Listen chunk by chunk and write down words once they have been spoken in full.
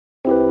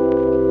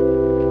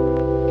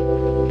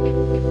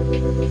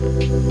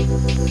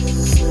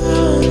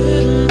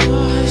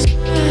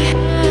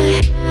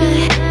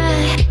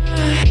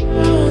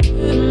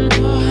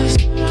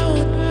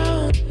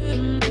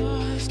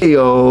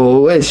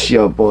Heyo, it's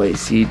your boy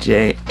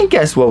CJ, and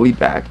guess what we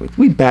back with?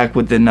 We back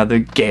with another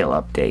Gail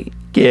update.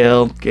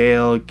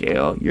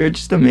 Gail, you're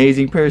just an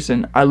amazing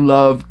person. I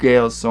love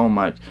Gail so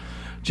much.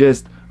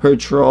 Just her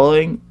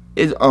trolling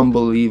is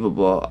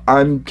unbelievable.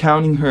 I'm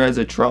counting her as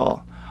a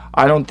troll.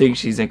 I don't think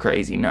she's a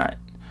crazy nut.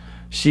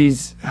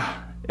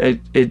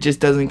 It just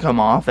doesn't come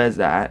off as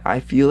that. I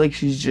feel like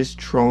she's just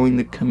trolling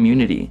the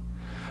community.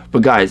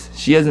 But guys,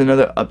 she has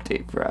another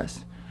update for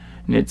us,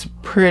 and it's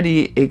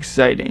pretty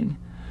exciting.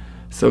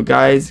 So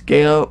guys,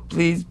 Gail,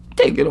 please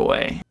take it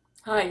away.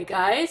 Hi you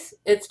guys,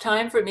 it's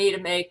time for me to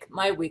make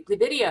my weekly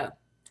video.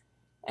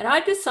 And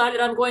I've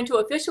decided I'm going to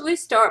officially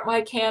start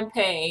my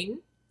campaign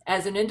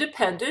as an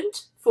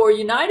independent for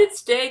United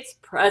States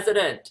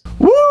President.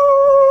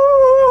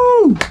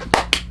 Woo!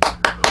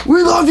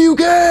 We love you,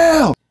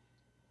 Gail!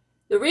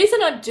 The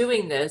reason I'm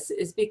doing this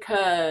is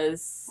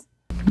because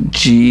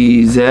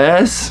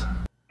Jesus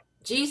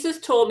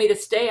told me to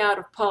stay out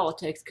of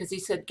politics because he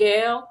said,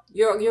 Gail,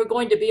 you're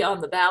going to be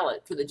on the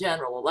ballot for the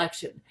general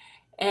election.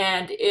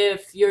 And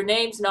if your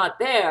name's not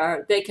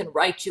there, they can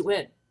write you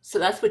in. So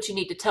that's what you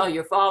need to tell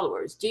your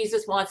followers.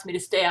 Jesus wants me to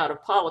stay out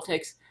of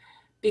politics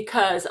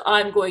because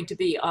I'm going to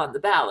be on the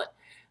ballot.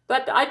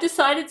 But I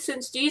decided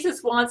since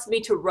Jesus wants me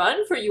to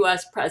run for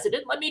US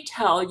president, let me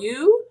tell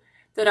you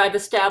that I've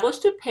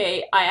established a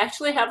page. I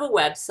actually have a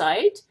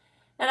website,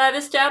 and I've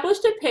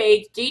established a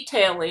page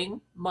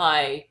detailing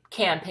my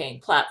campaign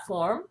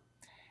platform.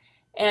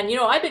 And, you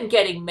know, I've been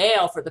getting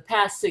mail for the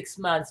past 6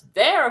 months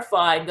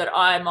verifying that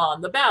I'm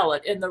on the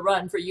ballot in the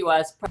run for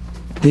US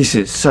president. This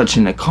is such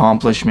an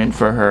accomplishment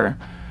for her.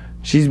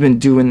 She's been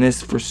doing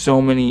this for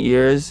so many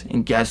years,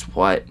 and guess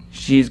what?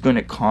 She's going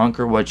to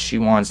conquer what she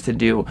wants to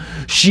do.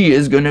 She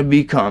is going to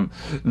become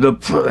the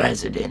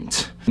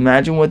president.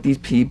 Imagine what these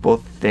people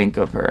think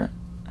of her.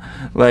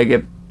 Like,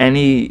 if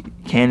any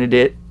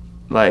candidate,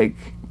 like,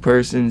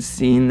 person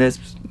seen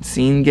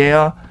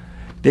Gail,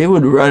 they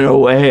would run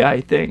away,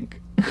 I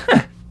think.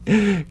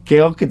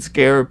 Gail could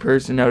scare a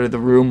person out of the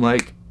room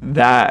like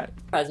that.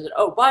 President.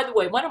 Oh, by the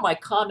way, one of my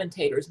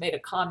commentators made a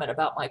comment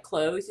about my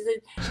clothes. He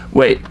said,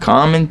 wait,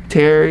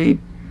 commentary?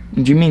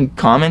 Do you mean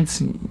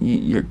comments?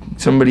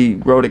 Somebody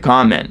wrote a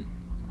comment,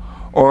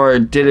 or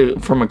did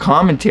it from a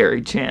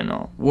commentary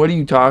channel? What are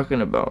you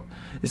talking about?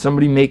 Is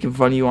somebody making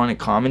fun of you on a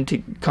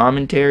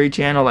commentary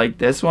channel like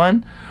this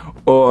one,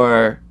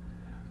 or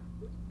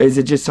is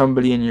it just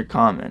somebody in your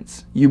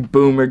comments? You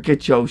boomer,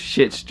 get your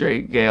shit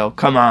straight, Gail.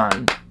 Come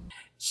on.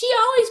 She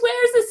always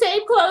wears the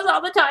same clothes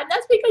all the time.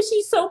 That's because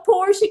she's so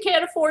poor she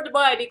can't afford to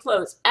buy any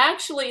clothes.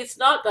 Actually, it's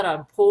not that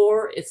I'm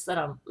poor, it's that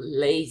I'm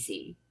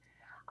lazy.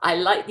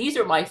 These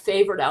are my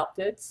favorite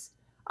outfits.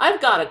 I've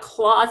got a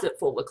closet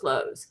full of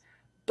clothes,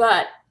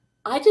 but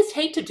I just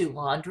hate to do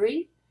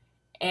laundry,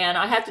 and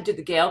I have to do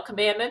the Gail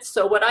commandments.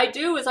 So what I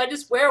do is I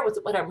just wear what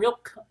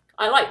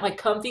I like my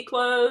comfy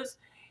clothes,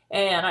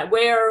 and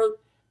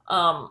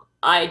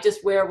I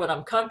just wear what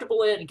I'm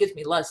comfortable in. It gives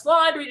me less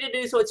laundry to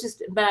do, so it's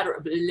just a matter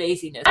of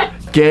laziness.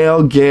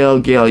 Gail,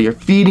 you're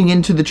feeding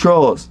into the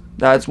trolls.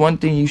 That's one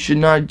thing you should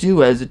not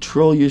do as a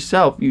troll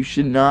yourself. You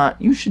should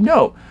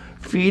know.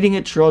 Feeding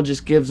a troll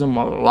just gives them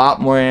a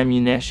lot more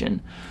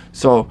ammunition.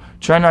 So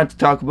try not to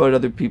talk about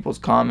other people's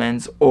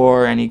comments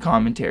or any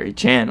commentary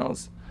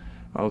channels.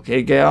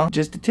 Okay, Gail?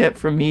 Just a tip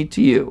from me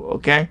to you,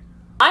 okay?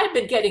 I've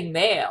been getting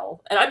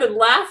mail, and I've been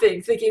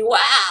laughing, thinking,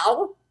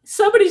 wow,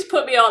 somebody's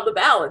put me on the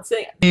ballot.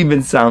 Saying, you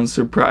even sound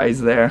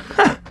surprised there.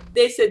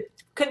 They said,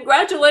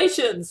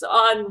 congratulations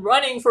on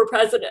running for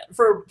president,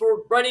 for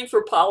running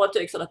for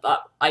politics. And I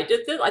thought, I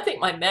did this? I think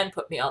my men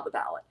put me on the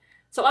ballot.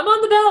 So I'm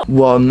on the ballot.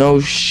 Well, no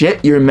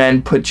shit, your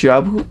men put you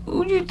up.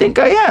 Who do you think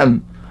I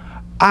am?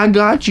 I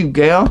got you,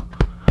 Gail.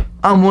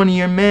 I'm one of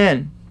your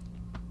men.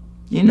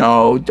 You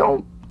know,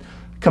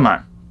 come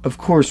on. Of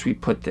course we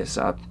put this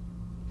up.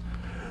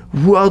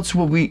 Who else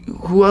will we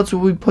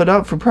put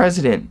up for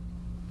president?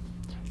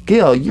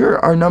 Gail, you're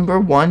our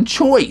 #1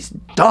 choice.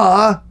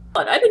 Duh.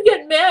 I've been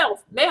getting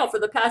mail for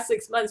the past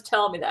 6 months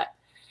telling me that.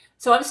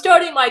 So I'm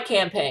starting my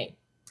campaign.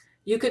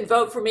 You can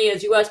vote for me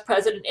as US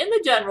president in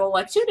the general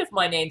election. If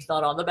my name's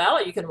not on the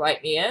ballot, you can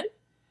write me in.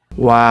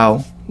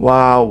 Wow.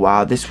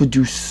 This would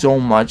do so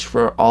much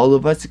for all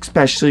of us,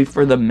 especially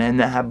for the men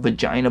that have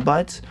vagina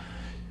butts.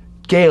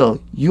 Gail,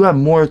 you have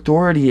more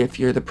authority if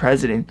you're the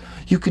president.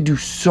 You could do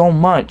so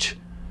much.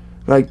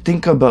 Like,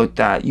 think about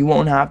that. You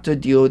won't have to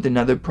deal with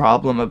another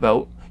problem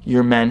about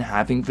your men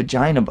having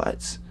vagina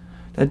butts.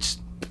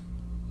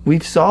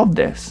 We've solved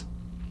this.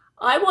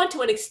 I want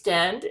to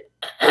extend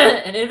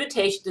an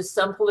invitation to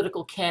some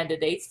political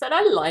candidates that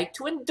I like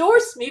to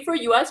endorse me for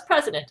US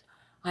president.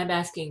 I'm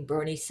asking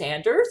Bernie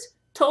Sanders,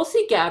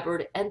 Tulsi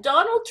Gabbard, and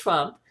Donald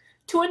Trump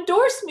to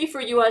endorse me for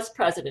US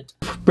president.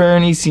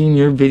 Bernie seen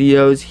your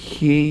videos,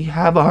 he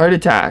have a heart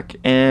attack,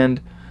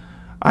 and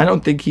I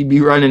don't think he'd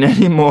be running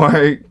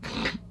anymore.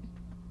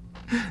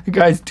 The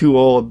guy's too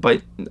old,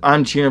 but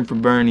I'm cheering for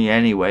Bernie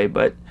anyway.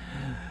 But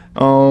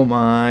oh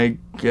my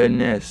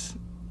goodness,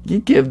 you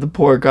give the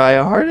poor guy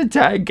a heart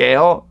attack,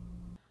 Gail.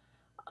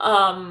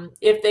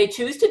 If they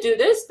choose to do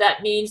this,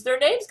 that means their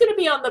name's going to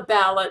be on the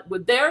ballot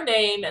with their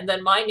name and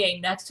then my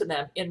name next to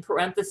them in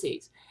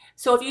parentheses.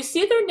 So if you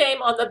see their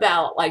name on the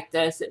ballot like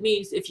this, it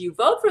means if you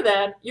vote for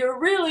them, you're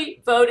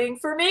really voting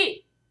for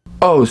me.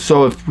 Oh,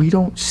 so if we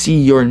don't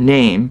see your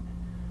name,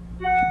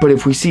 but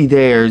if we see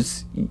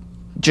theirs,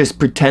 just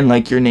pretend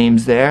like your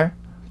name's there?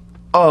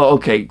 Oh,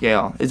 okay,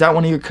 Gail. Is that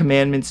one of your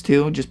commandments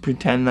too? Just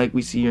pretend like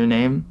we see your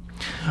name?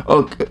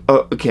 Okay,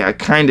 okay, I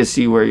kind of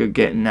see where you're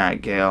getting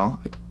at,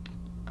 Gail.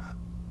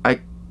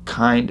 I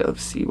kind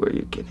of see where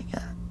you're getting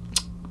at.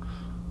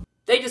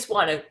 They just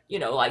want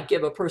to, like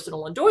give a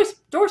personal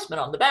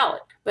endorsement on the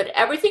ballot. But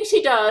everything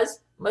she does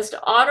must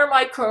honor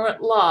my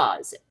current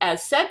laws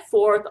as set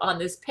forth on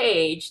this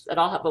page that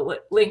I'll have a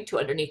link to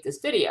underneath this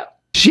video.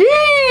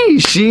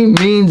 She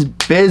means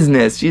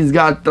business. She's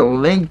got the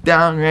link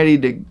down ready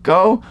to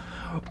go.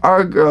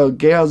 Our girl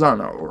Gail's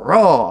on a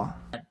roll.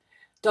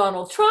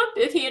 Donald Trump,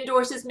 if he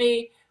endorses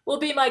me, will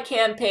be my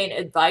campaign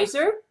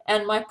advisor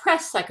and my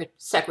press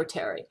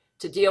secretary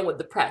to deal with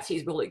the press.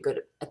 He's really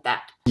good at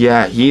that.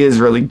 Yeah, he is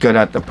really good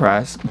at the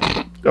press.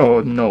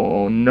 Oh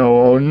no,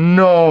 no,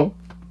 no.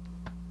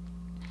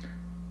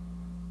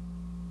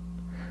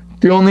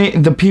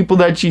 The people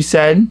that she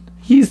said,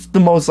 he's the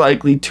most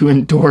likely to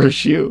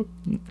endorse you.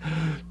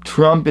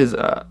 Trump is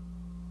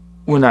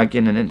we're not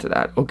getting into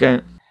that,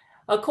 okay?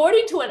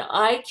 According to an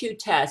IQ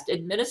test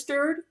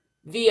administered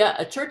via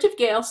a Church of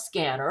Gail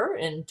scanner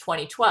in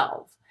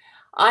 2012,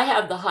 I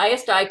have the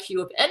highest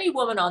IQ of any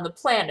woman on the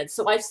planet,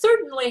 so I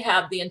certainly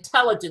have the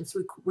intelligence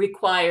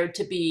required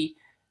to be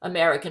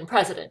American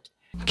president.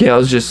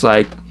 Gail's just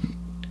like,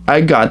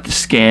 I got the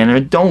scanner,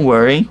 don't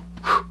worry.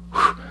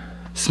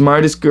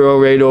 Smartest girl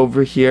right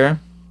over here.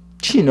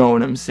 You know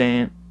what I'm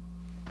saying.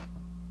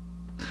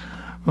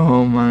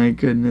 Oh my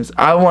goodness.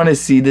 I want to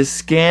see the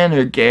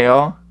scanner,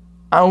 Gail.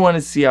 I want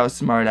to see how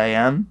smart I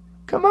am.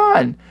 Come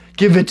on.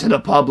 Give it to the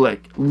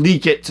public.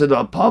 Leak it to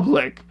the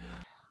public.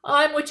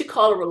 I'm what you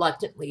call a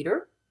reluctant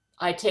leader.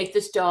 I take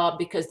this job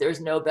because there's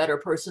no better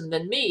person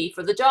than me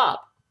for the job.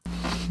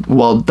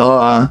 Well,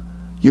 duh.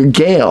 You're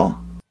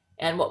Gail.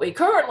 And what we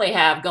currently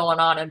have going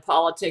on in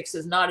politics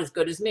is not as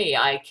good as me.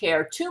 I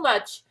care too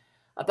much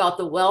about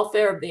the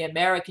welfare of the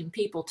American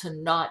people to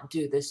not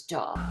do this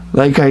job.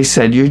 Like I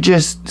said, you're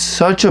just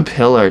such a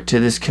pillar to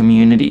this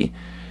community.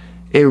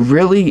 It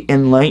really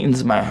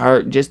enlightens my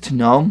heart just to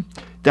know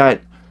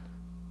that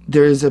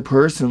there's a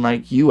person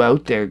like you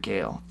out there,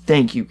 Gail.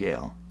 Thank you,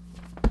 Gail.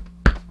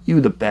 You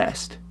the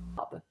best.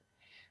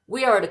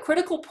 We are at a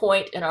critical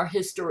point in our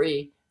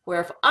history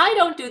where if I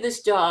don't do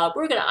this job,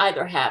 we're going to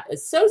either have a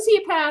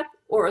sociopath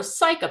or a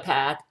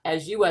psychopath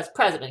as U.S.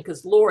 president,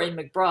 because Lori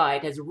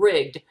McBride has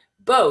rigged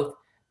both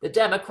the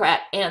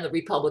Democrat and the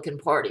Republican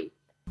Party.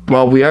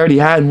 Well, we already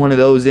had one of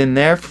those in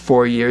there for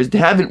 4 years,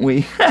 haven't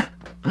we?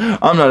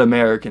 I'm not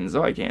American,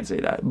 so I can't say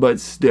that, but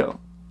still.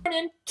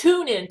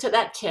 Tune in to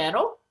that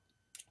channel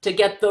to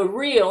get the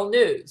real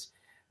news.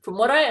 From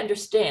what I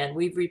understand,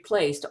 we've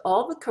replaced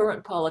all the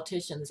current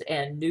politicians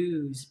and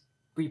news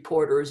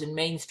reporters in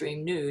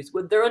mainstream news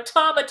with their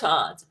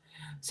automatons.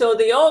 So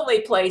the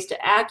only place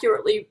to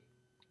accurately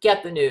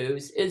get the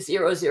news is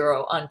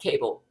 00 on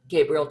cable.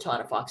 Gabriel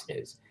Chana, Fox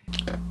News.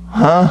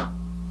 Huh?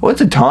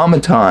 What's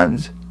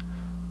automatons?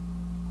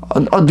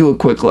 I'll do a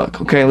quick look,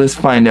 okay? Let's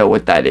find out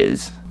what that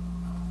is.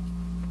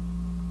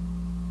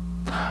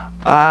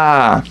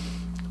 Ah,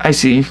 I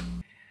see.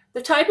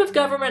 The type of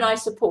government I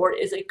support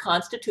is a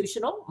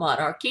constitutional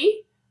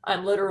monarchy.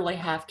 I'm literally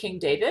half King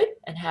David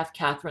and half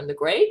Catherine the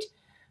Great.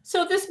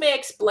 So this may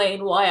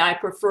explain why I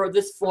prefer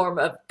this form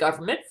of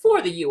government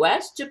for the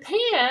US.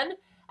 Japan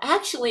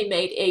actually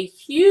made a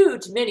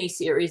huge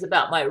mini-series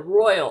about my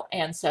royal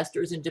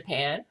ancestors in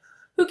Japan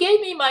who gave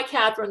me my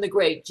Catherine the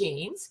Great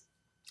genes.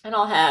 And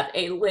I'll have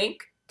a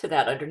link to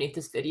that underneath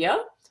this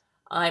video.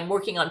 I'm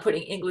working on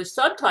putting English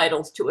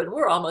subtitles to it, and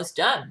we're almost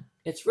done.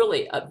 It's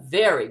really a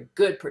very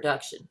good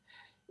production.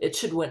 It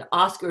should win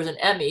Oscars and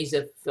Emmys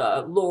if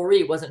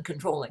Lori wasn't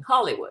controlling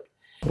Hollywood.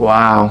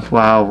 Wow,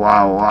 wow,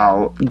 wow,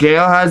 wow.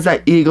 Gail has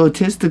that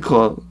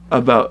egotistical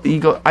about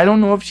ego. I don't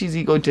know if she's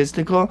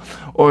egotistical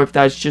or if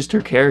that's just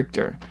her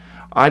character.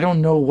 I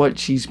don't know what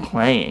she's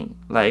playing.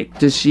 Like,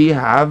 does she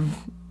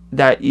have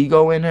that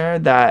ego in her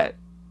that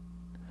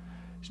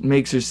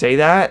makes her say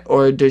that,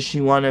 or does she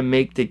want to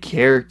make the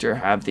character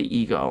have the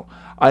ego?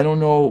 I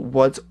don't know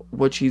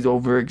what she's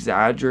over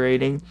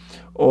exaggerating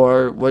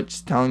or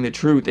what's telling the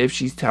truth, if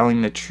she's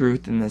telling the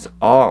truth in this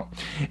all.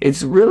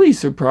 It's really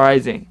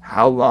surprising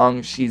how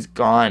long she's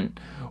gone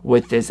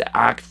with this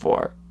act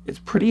for. It's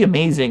pretty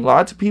amazing.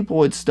 Lots of people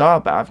would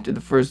stop after the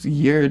first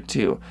year or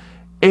two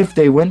if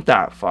they went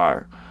that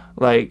far.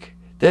 Like,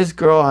 this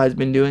girl has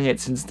been doing it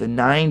since the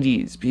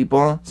 90s,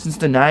 people. Since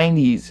the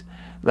 90s.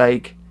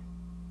 Like,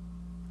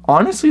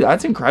 honestly,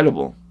 that's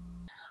incredible.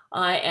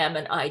 I am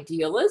an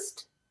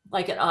idealist,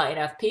 like an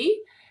INFP,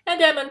 and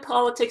am in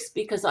politics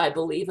because I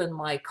believe in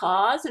my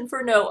cause and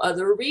for no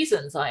other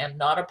reasons. I am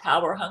not a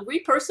power-hungry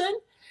person,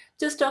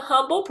 just a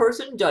humble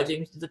person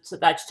judging.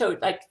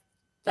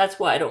 That's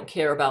why I don't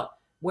care about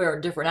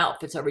wearing different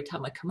outfits every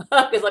time I come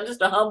up because I'm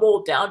just a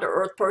humble,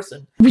 down-to-earth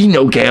person. We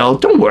know, Gail.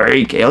 Don't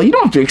worry, Gail. You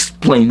don't have to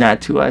explain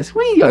that to us.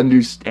 We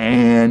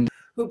understand.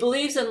 Who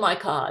believes in my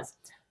cause.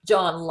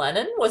 John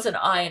Lennon was an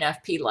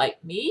INFP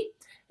like me,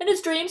 and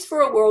his dreams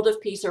for a world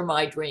of peace are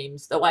my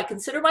dreams. Though I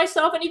consider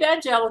myself an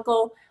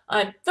evangelical,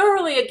 I'm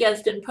thoroughly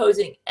against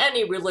imposing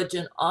any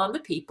religion on the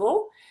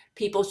people.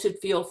 People should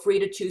feel free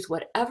to choose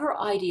whatever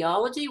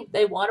ideology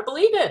they want to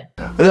believe in.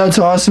 That's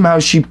awesome how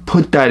she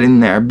put that in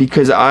there,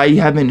 because I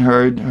haven't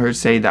heard her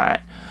say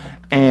that.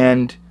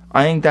 And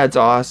I think that's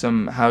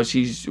awesome how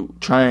she's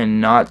trying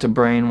not to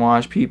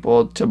brainwash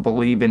people to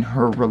believe in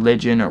her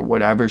religion or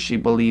whatever she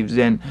believes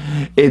in.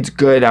 It's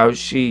good how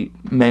she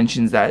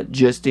mentions that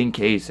just in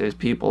case there's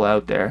people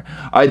out there.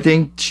 I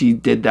think she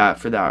did that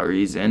for that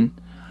reason.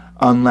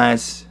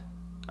 Unless,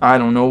 I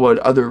don't know what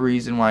other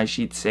reason why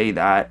she'd say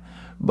that.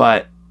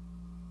 But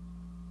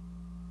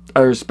I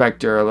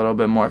respect her a little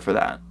bit more for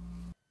that.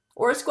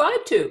 Or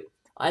ascribe to.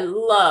 I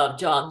love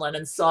John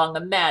Lennon's song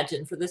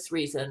Imagine for this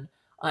reason.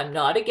 I'm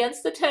not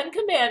against the 10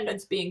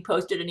 Commandments being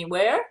posted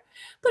anywhere,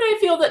 but I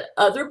feel that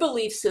other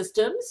belief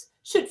systems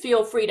should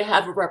feel free to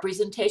have a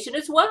representation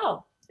as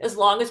well, as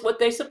long as what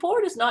they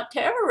support is not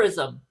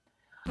terrorism.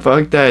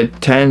 Fuck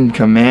that 10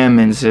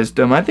 Commandment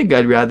system. I think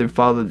I'd rather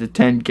follow the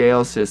 10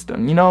 Gail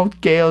system. You know,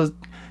 Gail's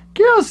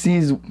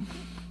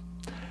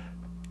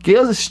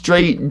a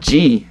straight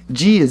G.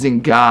 G is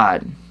in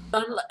God.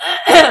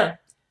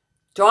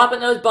 Dropping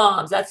those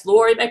bombs. That's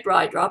Lori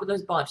McBride dropping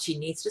those bombs. She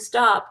needs to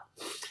stop.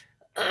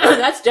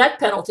 That's death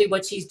penalty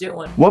what she's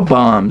doing. What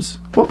bombs?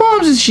 What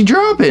bombs is she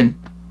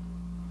dropping?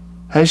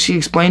 Has she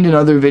explained in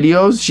other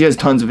videos? She has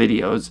tons of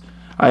videos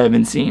I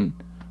haven't seen.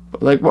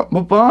 But like,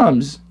 what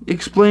bombs?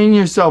 Explain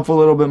yourself a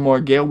little bit more,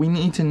 Gail. We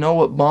need to know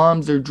what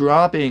bombs they're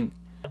dropping.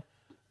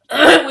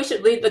 We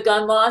should leave the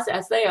gun laws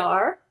as they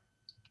are.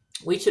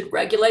 We should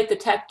regulate the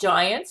tech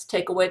giants,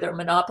 take away their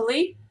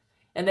monopoly,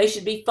 and they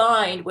should be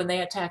fined when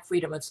they attack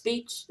freedom of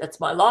speech.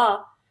 That's my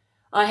law.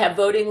 I have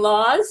voting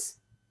laws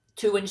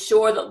to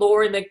ensure that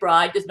Lori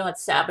McBride does not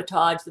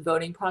sabotage the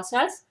voting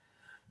process.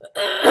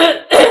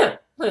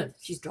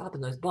 She's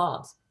dropping those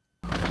bombs.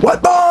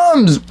 What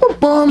bombs?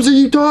 What bombs are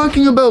you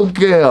talking about,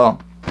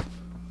 Gail?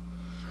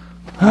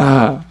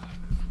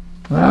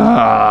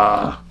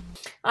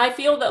 I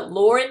feel that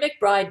Lori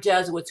McBride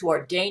Jesuits who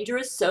are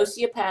dangerous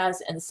sociopaths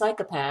and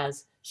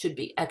psychopaths should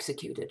be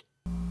executed.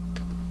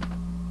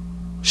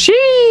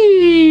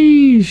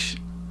 Sheesh.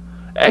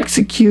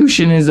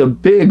 Execution is a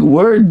big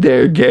word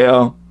there,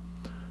 Gail.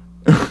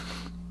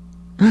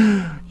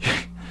 You're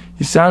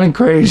sounding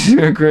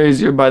crazier and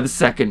crazier by the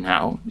second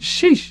now.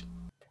 Sheesh.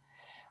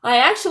 I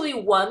actually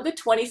won the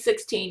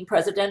 2016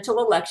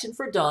 presidential election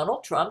for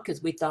Donald Trump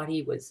because we thought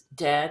he was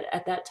dead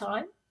at that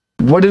time.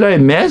 What did I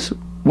miss?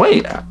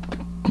 Wait,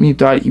 you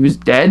thought he was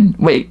dead?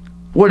 Wait,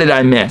 what did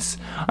I miss?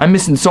 I'm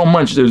missing so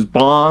much. There's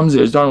bombs.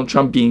 There's Donald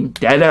Trump being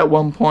dead at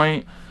one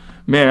point.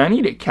 Man, I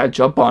need to catch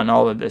up on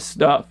all of this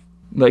stuff.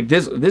 Like,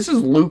 this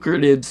is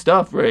lucrative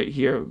stuff right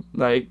here.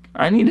 Like,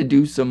 I need to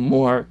do some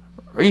more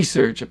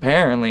research,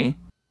 apparently.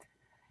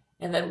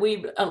 And then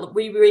we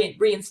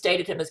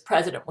reinstated him as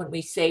president when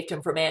we saved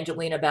him from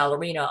Angelina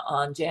Ballerina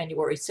on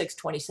January 6,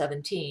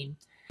 2017.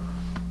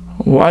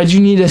 Why'd you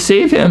need to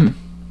save him?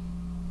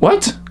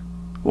 What?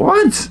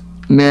 What?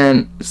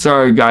 Man,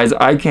 sorry guys,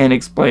 I can't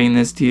explain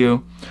this to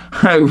you.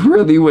 I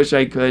really wish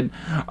I could.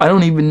 I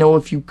don't even know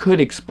if you could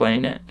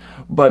explain it.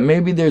 But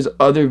maybe there's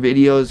other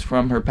videos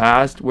from her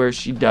past where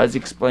she does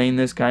explain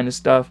this kind of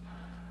stuff.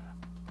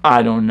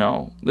 I don't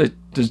know.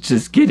 Let's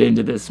just get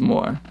into this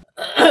more.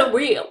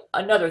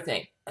 Another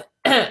thing.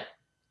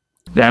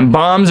 Them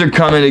bombs are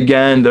coming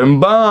again. Them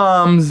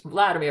bombs.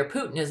 Vladimir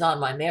Putin is on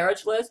my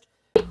marriage list.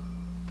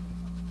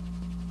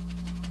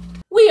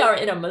 We are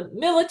in a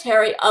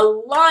military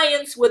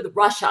alliance with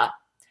Russia,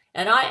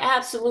 and I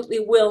absolutely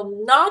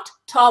will not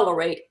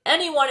tolerate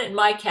anyone in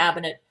my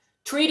cabinet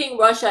treating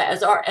Russia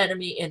as our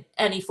enemy in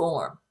any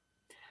form.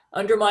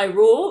 Under my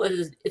rule,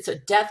 it's a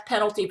death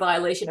penalty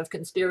violation of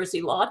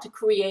conspiracy law to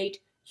create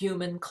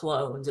human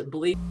clones. And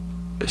believe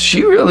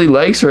she really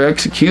likes her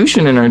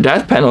execution and her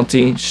death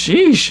penalty.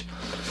 Sheesh.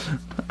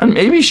 And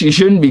maybe she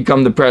shouldn't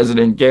become the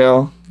president,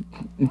 Gail.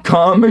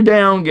 Calm her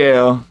down,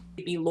 Gail.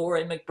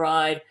 Lori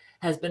McBride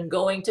has been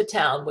going to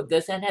town with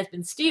this and has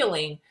been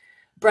stealing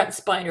Brent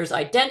Spiner's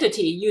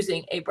identity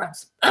using a Brent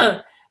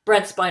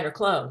Spiner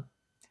clone.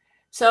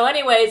 So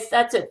anyways,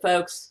 that's it,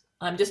 folks.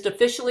 I'm just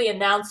officially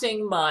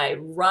announcing my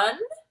run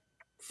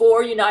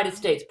for United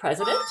States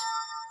president.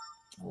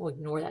 Oh,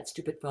 ignore that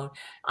stupid phone.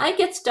 I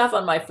get stuff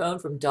on my phone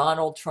from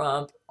Donald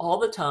Trump all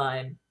the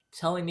time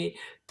telling me,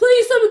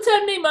 please someone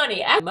send me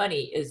money.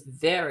 Money is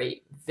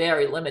very,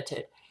 very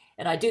limited.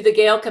 And I do the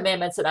Gail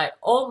commandments and I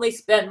only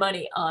spend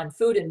money on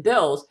food and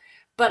bills,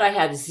 but I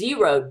have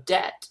zero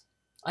debt.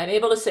 I'm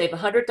able to save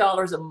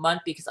 $100 a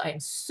month because I am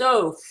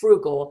so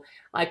frugal.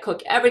 I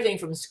cook everything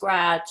from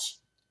scratch.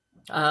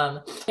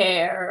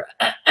 Hair.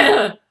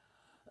 I'm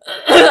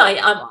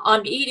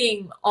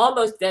eating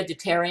almost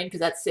vegetarian because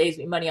that saves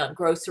me money on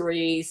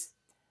groceries.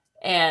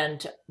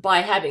 And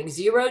by having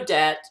zero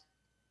debt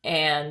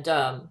and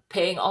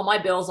paying all my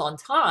bills on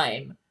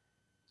time,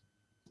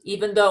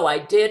 even though I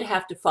did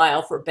have to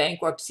file for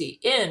bankruptcy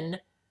in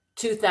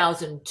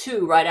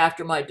 2002, right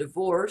after my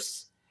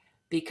divorce,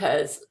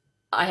 because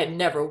I had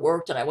never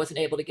worked and I wasn't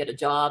able to get a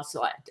job,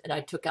 so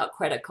I took out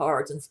credit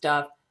cards and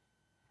stuff.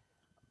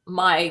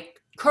 My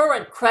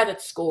current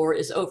credit score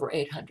is over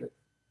 800,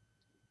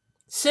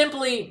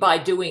 simply by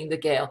doing the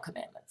Gail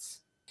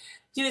commandments.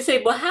 You would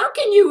say, well, how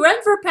can you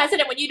run for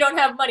president when you don't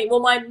have money? Well,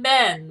 my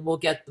men will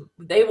get them.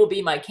 They will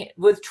be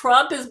with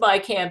Trump as my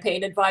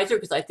campaign advisor,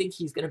 because I think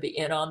he's going to be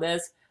in on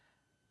this.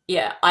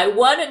 Yeah, I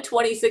won in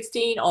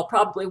 2016. I'll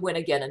probably win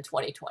again in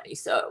 2020.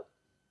 So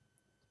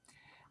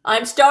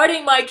I'm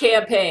starting my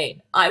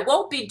campaign. I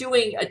won't be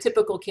doing a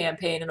typical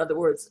campaign. In other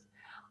words,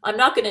 I'm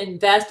not going to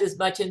invest as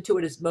much into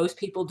it as most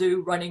people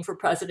do running for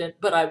president,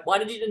 but I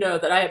wanted you to know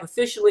that I have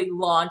officially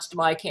launched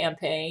my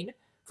campaign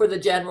for the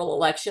general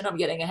election. I'm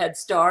getting a head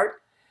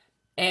start.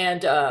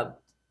 And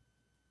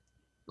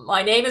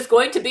my name is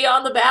going to be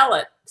on the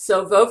ballot.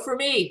 So vote for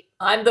me.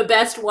 I'm the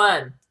best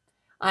one.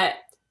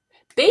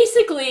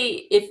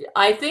 Basically,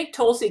 I think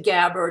Tulsi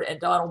Gabbard and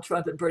Donald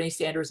Trump and Bernie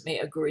Sanders may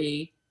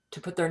agree to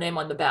put their name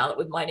on the ballot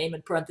with my name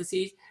in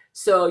parentheses.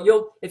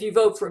 So if you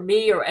vote for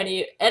me or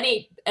any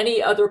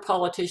other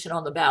politician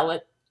on the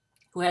ballot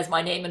who has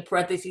my name in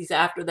parentheses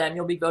after them,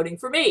 you'll be voting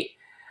for me.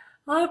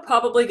 I'm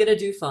probably going to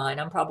do fine.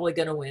 I'm probably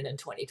going to win in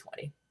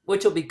 2020,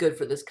 which will be good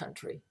for this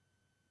country.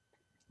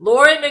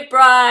 Lauren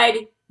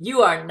McBride,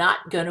 you are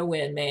not going to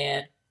win,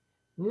 man.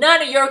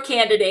 None of your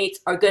candidates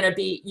are going to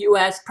be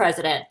U.S.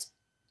 president.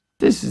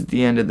 This is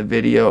the end of the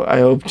video. I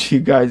hope you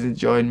guys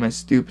enjoyed my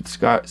stupid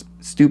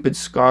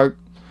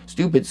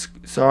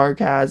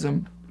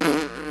sarcasm.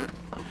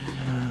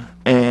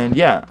 And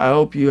yeah, I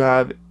hope you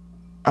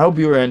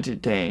were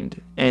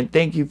entertained. And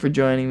thank you for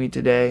joining me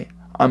today.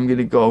 I'm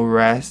gonna go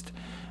rest,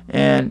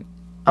 and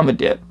I'm a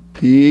dip.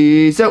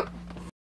 Peace out.